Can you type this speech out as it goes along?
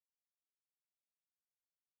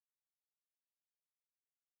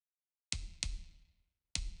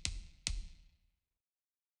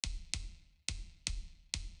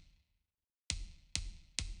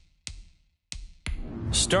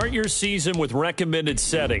Start your season with recommended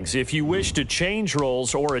settings. If you wish to change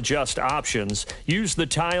roles or adjust options, use the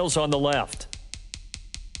tiles on the left.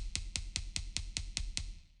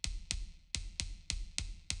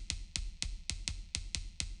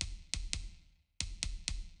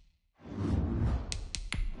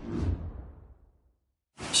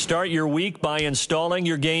 Start your week by installing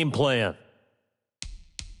your game plan.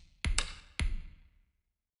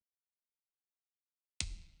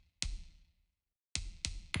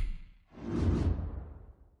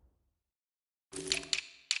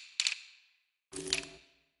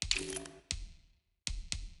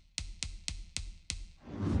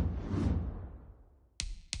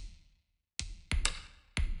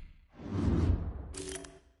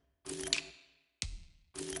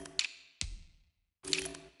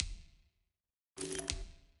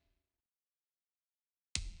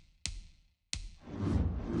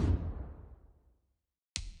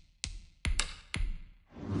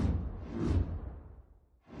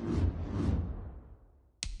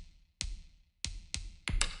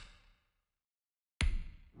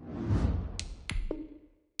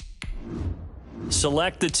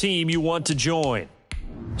 Select the team you want to join.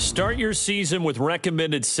 Start your season with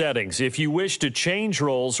recommended settings. If you wish to change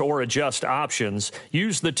roles or adjust options,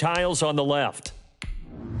 use the tiles on the left.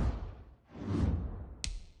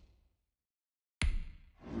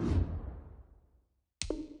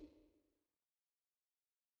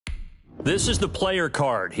 This is the player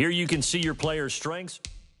card. Here you can see your player's strengths.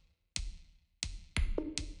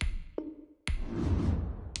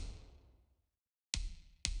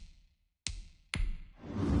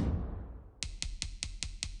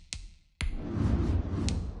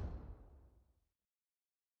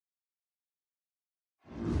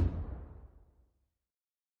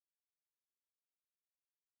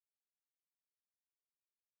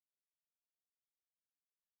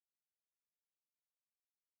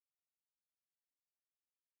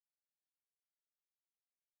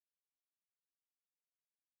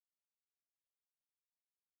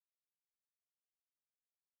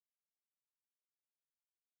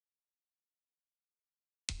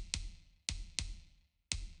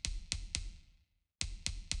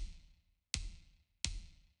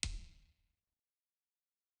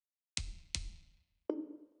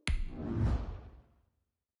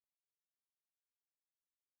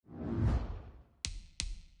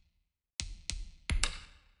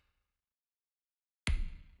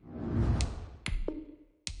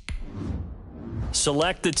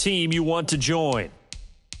 Select the team you want to join.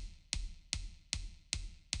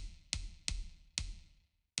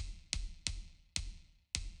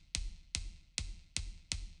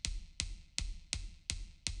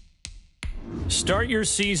 Start your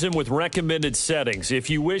season with recommended settings.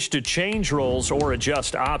 If you wish to change roles or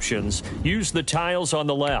adjust options, use the tiles on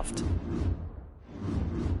the left.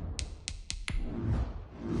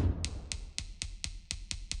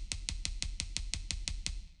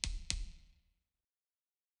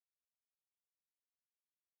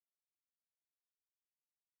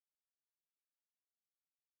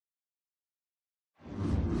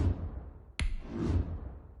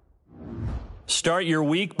 Start your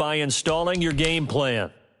week by installing your game plan.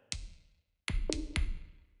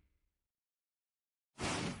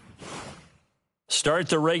 Start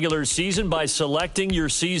the regular season by selecting your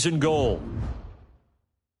season goal.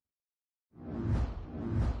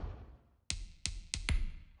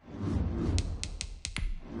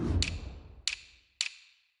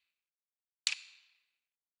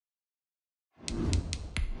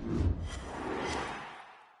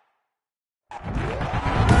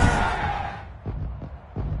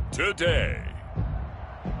 Today,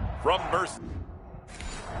 from Mercy.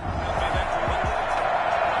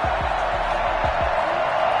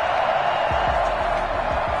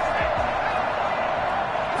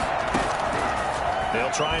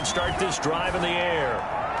 They'll try and start this drive in the air.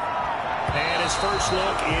 And his first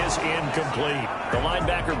look is incomplete. The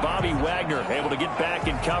linebacker, Bobby Wagner, able to get back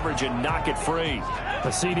in coverage and knock it free.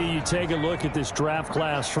 CD, you take a look at this draft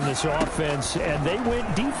class from this offense, and they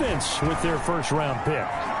went defense with their first-round pick.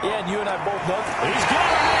 Yeah, and you and I both know. He's got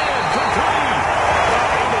it in, complete.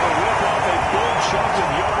 Able to rip off a big chunk of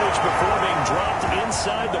yardage before being dropped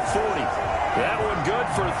inside the 40. That one good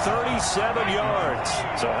for 37 yards.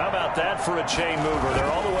 So how about that for a chain mover? They're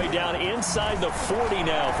all the way down inside the 40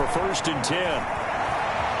 now for 1st and 10.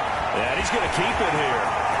 And he's going to keep it here.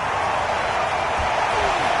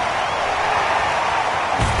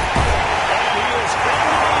 And he is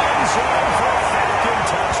into the end zone for a Falcon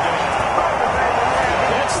touchdown.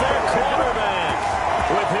 It's their quarterback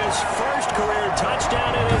with his first career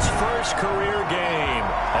touchdown in his first career game.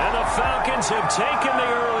 And the Falcons have taken the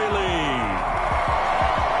early lead.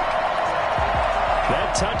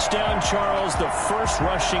 that touchdown, Charles, the first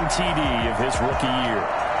rushing TD of his rookie year.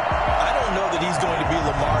 I don't know that he's going to be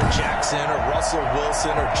Lamar Jackson or Russell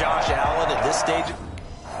Wilson or Josh Allen at this stage.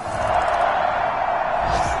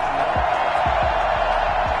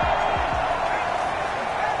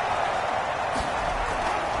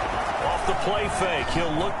 Off the play fake,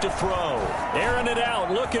 he'll look to throw. Airing it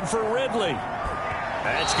out, looking for Ridley.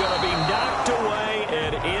 That's going to be knocked away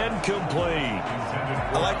and incomplete.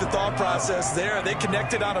 I like the thought process there. They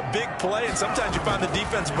connected on a big play, and sometimes you find the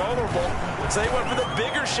defense vulnerable. So they went for the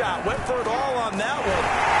bigger shot, went for it all on that one.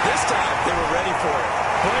 This time, they were ready for it.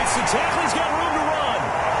 Breaks the tackle, he's got room to run.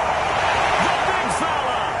 The big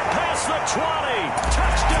fella, past the 20.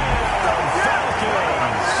 Touchdown,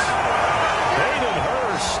 Falcons. Hayden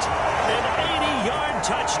Hurst, an 80-yard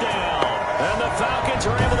touchdown. And the Falcons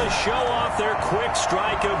are able to show off their quick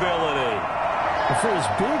strike ability. For as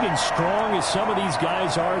big and strong as some of these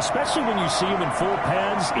guys are, especially when you see them in full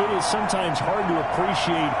pads, it is sometimes hard to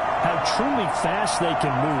appreciate how truly fast they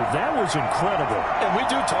can move. That was incredible. And we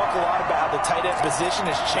do talk a lot about how the tight end position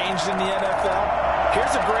has changed in the NFL.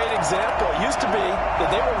 Here's a great example. It used to be that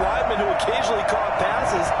they were linemen who occasionally caught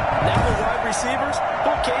passes. Now they're wide receivers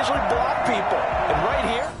who occasionally block people. And right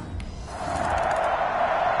here,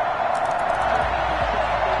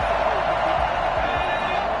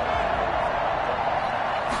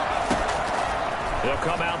 he'll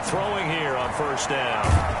come out throwing here on first down.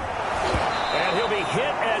 And he'll be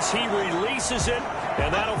hit as he releases it,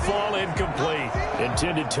 and that'll fall incomplete.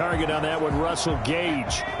 Intended target on that one, Russell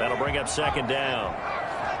Gage. That'll bring up second down.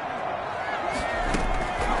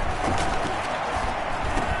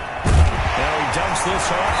 Now he dumps this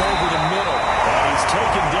off over the middle. And he's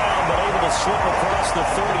taken down, but able to slip across the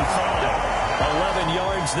 35. 11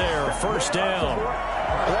 yards there, first down.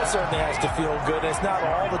 Well, that certainly has to feel good. It's not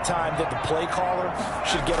all the time that the play caller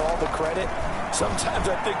should get all the credit. Sometimes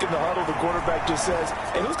I think in the huddle, the quarterback just says,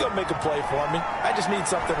 hey, who's going to make a play for me? I just need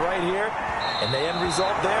something right here. And the end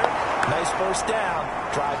result there, nice first down.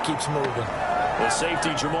 Drive keeps moving. The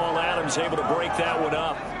safety, Jamal Adams, able to break that one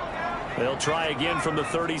up. They'll try again from the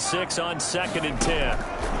 36 on 2nd and 10.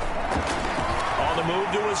 On the move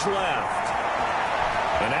to his left.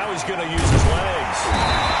 And now he's going to use his legs.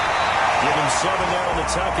 Give him 7 there on the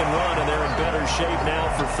tuck and run, and they're in better shape now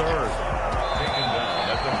for third. Taken down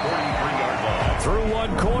at the 43-yard line. Through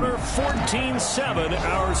one quarter, 14-7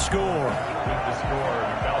 our score. With the score,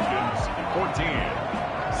 Falcons 14,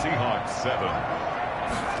 Seahawks 7.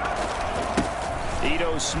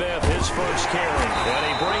 Ito Smith, his first carry, and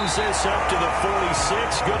he brings this up to the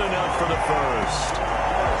 46. Good enough for the first.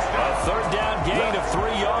 A third down gain of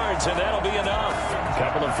 3 yards, and that'll be enough. A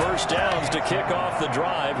couple of first downs to kick off the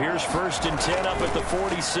drive. Here's 1st and 10 up at the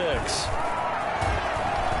 46.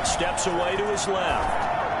 Steps away to his left.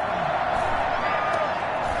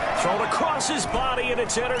 Thrown across his body, and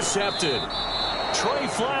it's intercepted. Trey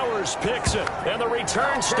Flowers picks it, and the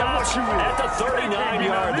return stops at the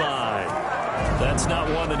 39-yard line. That's not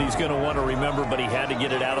one that he's going to want to remember, but he had to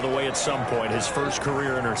get it out of the way at some point, his first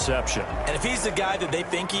career interception. And if he's the guy that they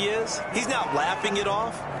think he is, he's not laughing it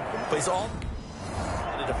off, but he's all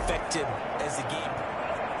it affect him as the game.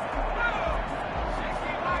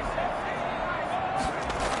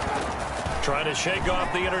 Trying to shake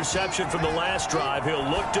off the interception from the last drive. He'll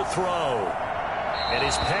look to throw. And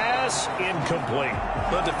his pass, incomplete.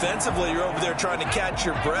 But defensively, you're over there trying to catch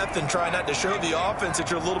your breath and try not to show the offense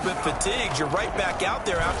that you're a little bit fatigued. You're right back out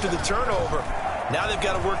there after the turnover. Now they've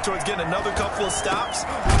got to work towards getting another couple of stops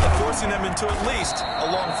and forcing them into at least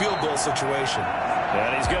a long field goal situation.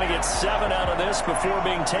 And he's going to get 7 out of this before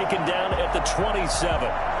being taken down at the 27.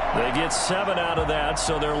 They get 7 out of that,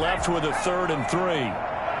 so they're left with a 3rd and 3.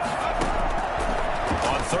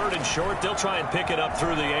 On 3rd and short, they'll try and pick it up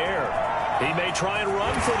through the air. He may try and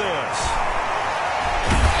run for this.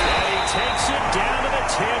 And he takes it down to the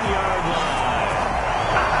 10-yard line.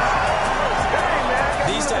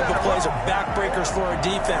 These type of plays are backbreakers for our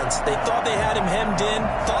defense. They thought they had him hemmed in,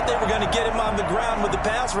 thought they were going to get him on the ground with the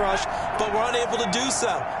pass rush, but were unable to do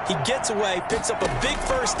so. He gets away, picks up a big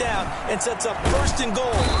first down, and sets up 1st and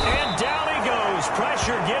goal. And down he goes.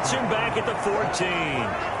 Pressure gets him back at the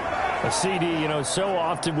 14. A CD, you know, so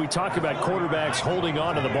often we talk about quarterbacks holding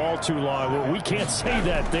on to the ball too long. Well, we can't say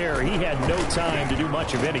that there. He had no time to do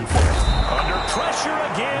much of anything. Under pressure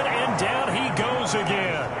again, and down he goes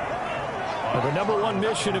again. Well, the #1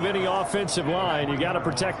 mission of any offensive line, you got to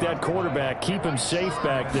protect that quarterback, keep him safe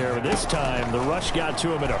back there. This time, the rush got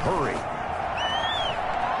to him in a hurry.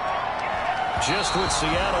 Just what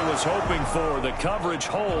Seattle was hoping for. The coverage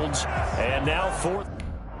holds, and now 4th.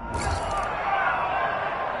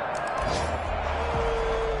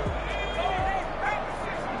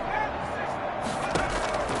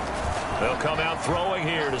 come out throwing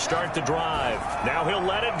here to start the drive. Now he'll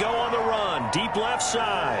let it go on the run. Deep left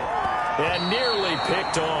side. And nearly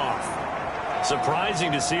picked off.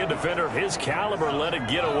 Surprising to see a defender of his caliber let it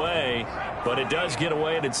get away. But it does get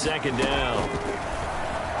away and it's second down.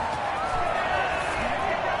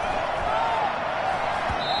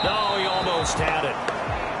 No, he almost had it.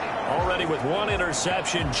 Already with one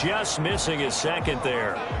interception, just missing his second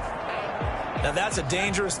there. Now that's a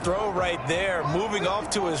dangerous throw right there. Moving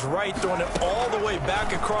off to his right, throwing it all the way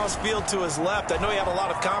back across field to his left. I know he had a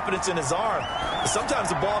lot of confidence in his arm. But sometimes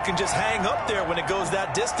the ball can just hang up there when it goes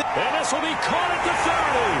that distance. And this will be caught at the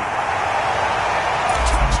 30.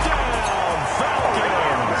 Touchdown,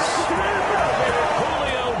 Falcons.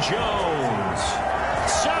 Julio Jones,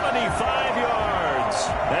 75 yards.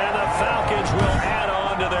 And the Falcons will add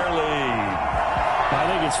on to their lead. I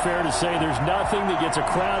think it's fair to say there's nothing that gets a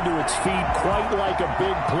crowd to its feet quite like a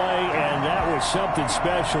big play, and that was something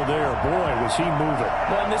special there. Boy, was he moving.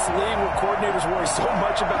 Well, in this league where coordinators worry so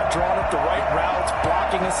much about drawing up the right routes,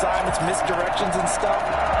 blocking assignments, misdirections and stuff,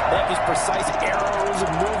 they have these precise arrows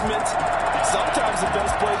and movements. Sometimes the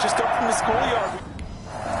best plays just come from the schoolyard.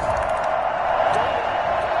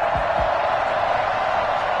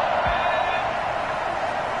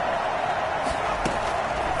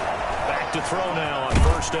 To throw now on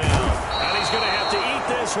first down. And he's going to have to eat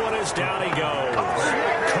this one as down he goes.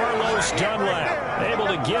 Carlos Dunlap able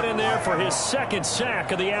to get in there for his second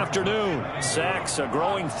sack of the afternoon. Sacks a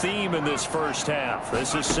growing theme in this first half.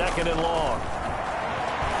 This is second and long.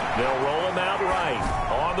 They'll roll him out right.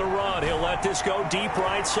 On the run, he'll let this go deep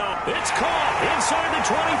right side. It's caught inside the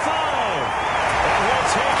 25. And he'll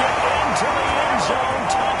take it into the end zone.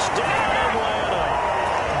 Touchdown, Atlanta.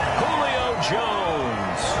 Julio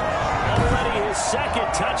Jones. Already his second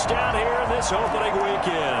touchdown here in this opening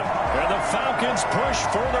weekend. And the Falcons push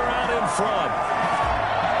further out in front.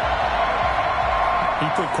 He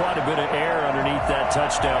put quite a bit of air underneath that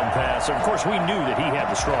touchdown pass. Of course, we knew that he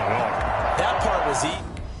had the strong arm. That part was easy.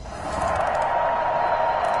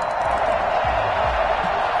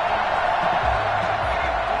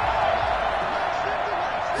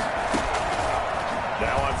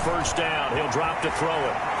 Now on first down, he'll drop to throw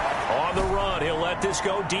it. On the run, he'll let this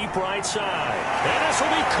go deep right side. And this will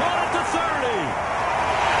be caught at the 30.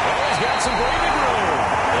 Well, he's got some breathing room.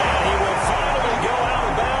 And he will finally go out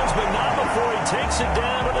of bounds, but not before he takes it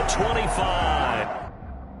down to the 25.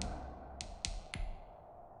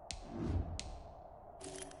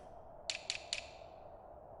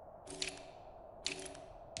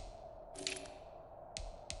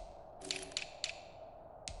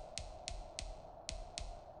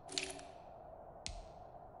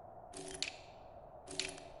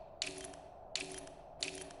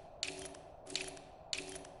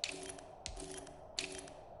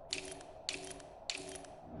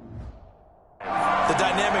 The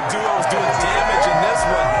dynamic duo is doing damage in this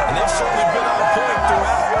one, and they've certainly been on point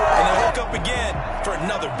throughout. And they'll hook up again for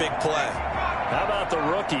another big play. How about the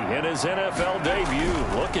rookie in his NFL debut?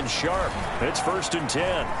 Looking sharp. It's first and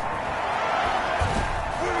 10.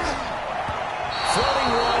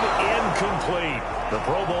 Floating one incomplete. The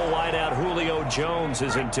Pro Bowl wideout Julio Jones,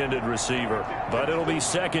 his intended receiver. But it'll be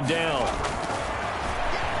second down.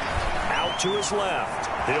 Out to his left.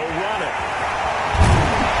 He'll run it.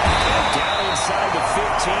 Down inside the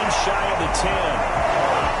 15, shy of the 10.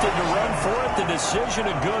 Opted to run for it. The decision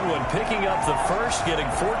a good one. Picking up the first, getting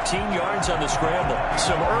 14 yards on the scramble.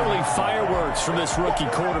 Some early fireworks from this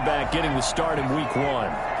rookie quarterback getting the start in week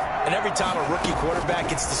one. And every time a rookie quarterback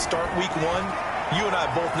gets to start week one, you and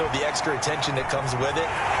I both know the extra attention that comes with it.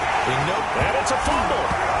 We know. And it's a fumble.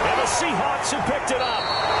 And the Seahawks have picked it up.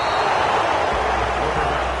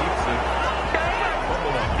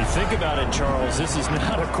 You think about it, Charles, this is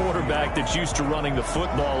not a quarterback that's used to running the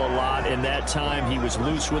football a lot, and that time he was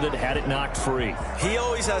loose with it, had it knocked free. He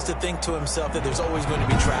always has to think to himself that there's always going to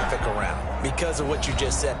be traffic around because of what you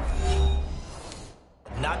just said.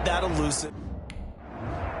 Not that elusive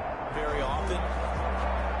very often.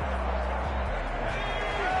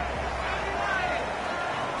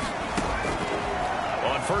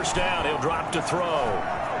 On first down, he'll drop to throw.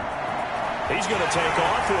 He's going to take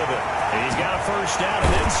off with it. He's got a first down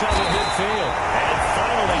and then some at midfield. And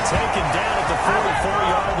finally taken down at the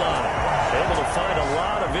 44-yard line. Able to find a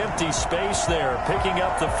lot of empty space there, picking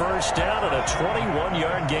up the first down at a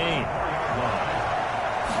 21-yard gain.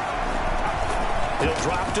 He'll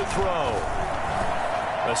drop to throw.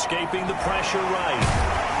 Escaping the pressure right.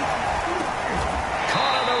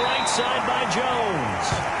 Caught on the right side by Jones.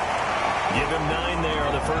 Give him 9 there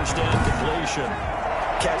on the first down completion.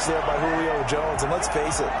 catch there by Julio Jones. And let's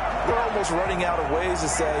face it, we're almost running out of ways to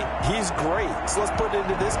say he's great. So let's put it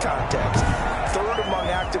into this context. Third among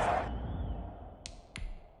active...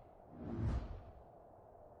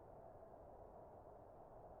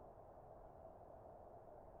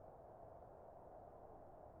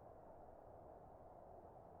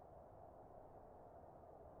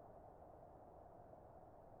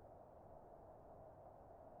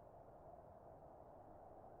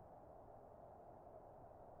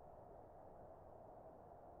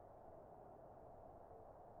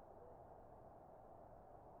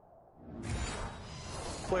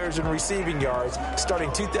 players in receiving yards, starting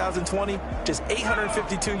 2020, just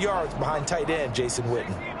 852 yards behind tight end Jason Witten.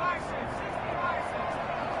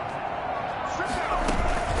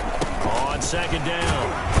 On second down,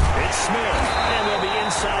 it's Smith, and they'll be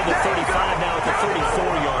inside the 35 now at the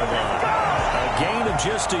 34-yard line. A gain of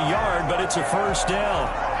just a yard, but it's a first down.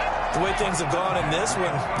 The way things have gone in this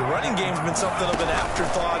one, the running game's been something of an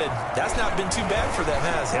afterthought, and that's not been too bad for them,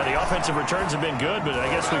 has it? Yeah, the offensive returns have been good, but I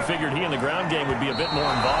guess we figured he in the ground game would be a bit more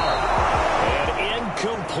involved. And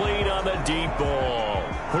incomplete on the deep ball.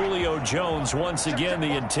 Julio Jones once again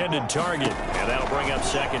the intended target, and that'll bring up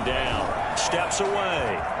second down. Steps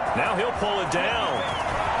away. Now he'll pull it down.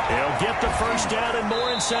 He'll get the first down and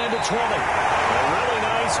more inside the 20. A really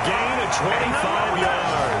nice gain of 25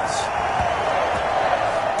 yards.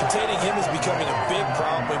 Containing him is becoming a big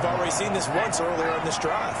problem. We've already seen this once earlier in this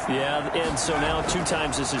drive. Yeah, and so now 2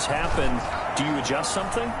 times this has happened. Do you adjust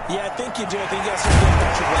something? Yeah, I think you do. I think you got some good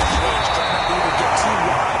metric change. Try not to either get too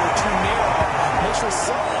wide or too narrow. Make sure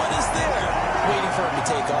someone is there waiting for him to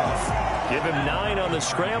take off. Give him 9 on the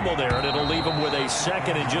scramble there, and it'll leave him with a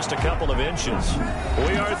second and just a couple of inches.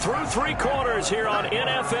 We are through 3 quarters here on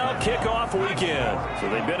NFL Kickoff Weekend. So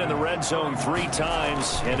they've been in the red zone 3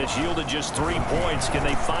 times, and it's yielded just 3 points. Can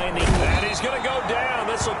they find him? And he's going to go down.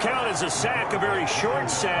 This will count as a sack, a very short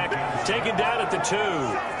sack, taken down at the 2.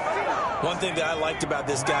 One thing that I liked about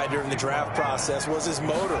this guy during the draft process was his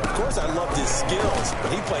motor. Of course, I loved his skills,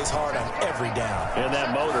 but he plays hard on every down. And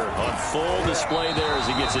that motor on full display there as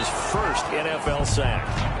he gets his first NFL sack.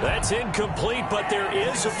 That's incomplete, but there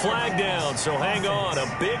is a flag down, so hang on. A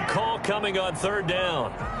big call coming on third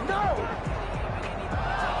down. No!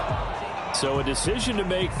 So a decision to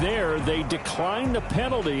make there. They decline the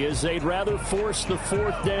penalty as they'd rather force the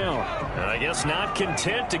 4th down. And I guess not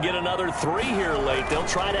content to get another 3 here late. They'll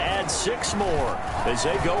try to add 6 more as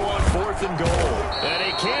they go on 4th and goal. And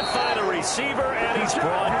he can't find a receiver, and he's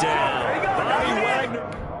brought down. Bobby Wagner.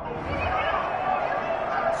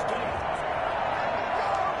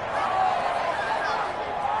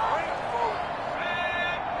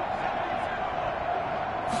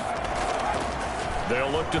 They'll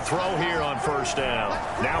look to throw here on first down.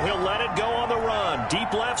 Now he'll let it go on the run.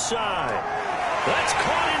 Deep left side. That's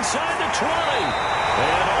caught inside the 20.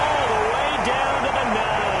 And all the way down to the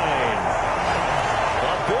 9.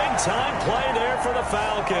 A big-time play there for the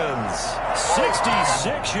Falcons.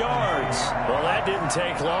 66 yards. Well, that didn't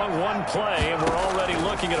take long. 1 play, and we're already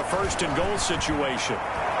looking at a first and goal situation.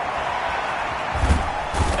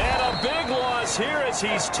 Big loss here as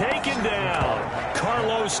he's taken down.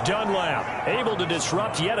 Carlos Dunlap able to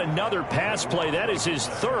disrupt yet another pass play. That is his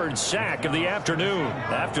 3rd sack of the afternoon.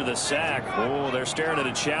 After the sack, oh, they're staring at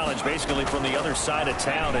a challenge basically from the other side of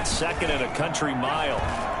town. It's 2nd and a country mile.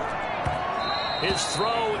 His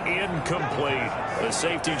throw incomplete. The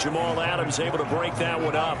safety Jamal Adams able to break that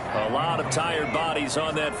one up. A lot of tired bodies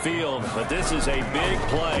on that field, but this is a big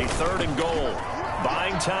play. 3rd and goal.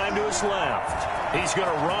 Buying time to his left. He's going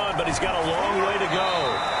to run, but he's got a long way to go.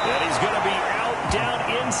 And he's going to be out down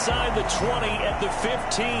inside the 20 at the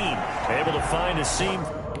 15. Able to find a seam.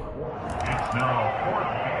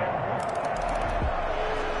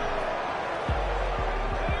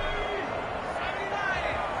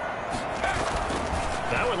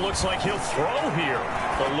 That one looks like he'll throw here.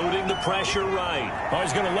 Eluding the pressure right. Oh,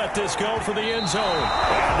 he's going to let this go for the end zone.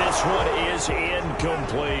 And this one is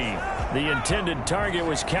incomplete. The intended target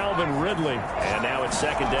was Calvin Ridley. And now it's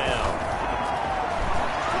 2nd down.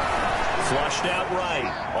 Flushed out right.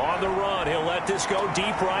 On the run. He'll let this go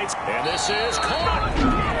deep right. And this is caught.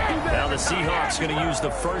 Now the Seahawks going to use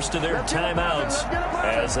the first of their timeouts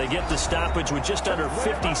as they get the stoppage with just under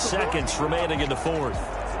 50 seconds remaining in the 4th.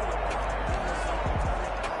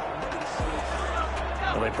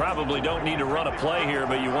 Well, they probably don't need to run a play here,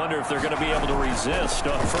 but you wonder if they're going to be able to resist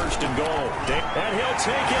on 1st and goal. And he'll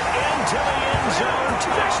take it into the end zone.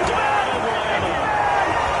 Touchdown, Atlanta.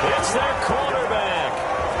 It's their quarterback.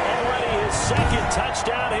 Already his 2nd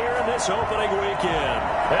touchdown here in this opening weekend.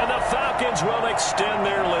 And the Falcons will extend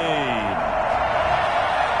their lead.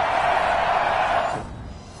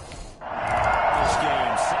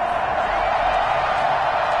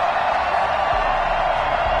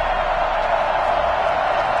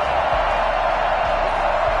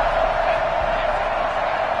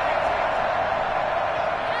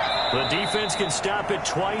 Defense can stop it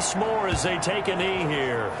twice more as they take a knee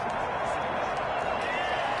here.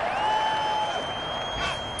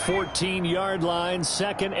 14-yard line,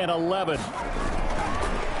 2nd and 11.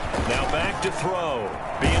 Now back to throw.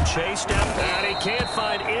 Being chased down, and he can't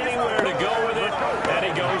find anywhere to go with it, and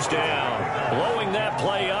he goes down. Blowing that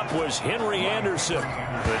play up was Henry Anderson.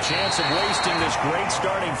 The chance of wasting this great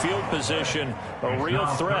starting field position, a real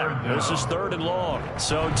threat. This is 3rd and long.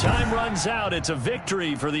 So time runs out. It's a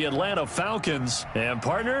victory for the Atlanta Falcons. And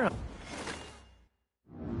partner,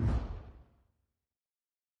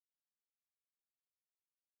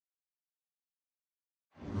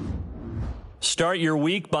 start your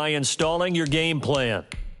week by installing your game plan.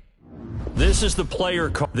 This is the player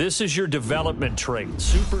card. This is your development trait.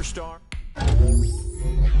 Superstar.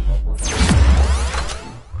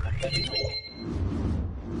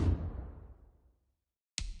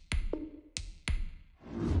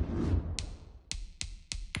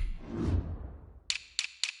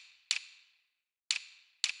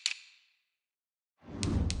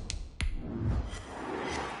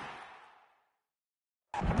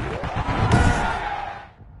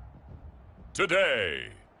 Today,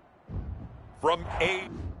 from A.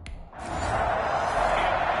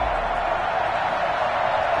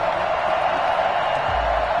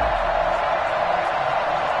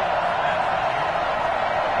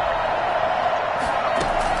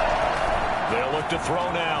 They'll look to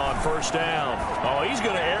throw now on 1st down. Oh, he's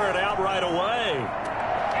going to air it out right away.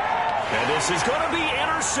 And this is going to be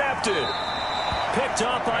intercepted. Picked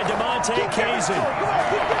up by DeMonte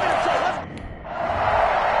Kazee.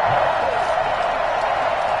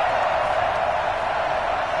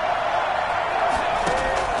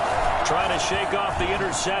 Trying to shake off the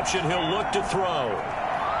interception. He'll look to throw.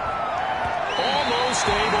 Almost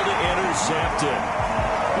able to intercept it.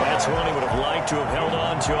 That's one he would have liked to have held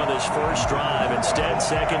on to on this first drive. Instead,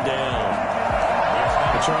 2nd down.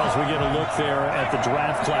 Charles, we get a look there at the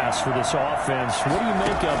draft class for this offense. What do you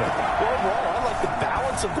make of it? Well, I like the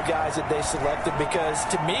balance of the guys that they selected because,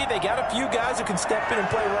 to me, they got a few guys who can step in and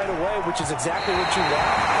play right away, which is exactly what you want.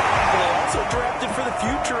 But they also drafted for the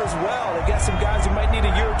future as well. They got some guys who might need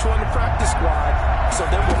a year or two on the practice squad, so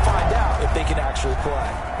then we'll find out if they can actually play.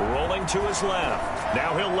 Rolling to his left.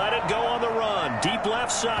 Now he'll let it go on the run. Deep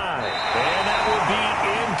left side. And that will be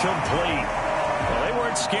incomplete. Well, they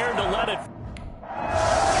weren't scared to let it.